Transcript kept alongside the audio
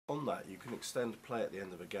On that, you can extend play at the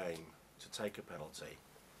end of a game to take a penalty,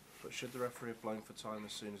 but should the referee have blown for time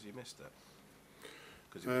as soon as he missed it?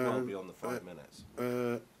 Because it was well beyond the 5 minutes.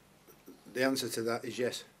 The answer to that is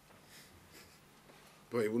yes.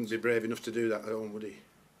 But he wouldn't be brave enough to do that at home, would he?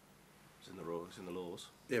 It's in the rules, it's in the laws.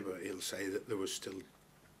 Yeah, but he'll say that there was still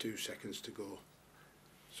 2 seconds to go,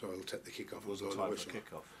 so he'll take the kick off. Wasn't time for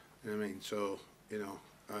kick-off. You know what I mean? So, you know,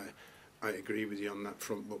 I agree with you on that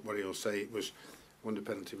front, but what he'll say, it was when the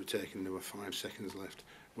penalty was taken, there were 5 seconds left.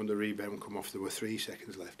 When the rebound come off, there were 3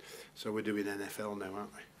 seconds left. So we're doing NFL now,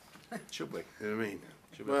 aren't we? Should we? You know what I mean?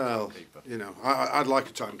 Should we well, you know, I'd like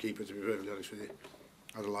a timekeeper, to be perfectly honest with you.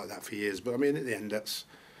 I'd like that for years, but I mean, at the end,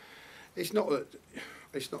 it's not that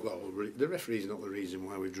the referee's not the reason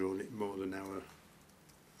why we've drawn it more than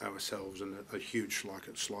ourselves, and a huge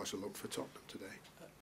slice of luck for Tottenham today.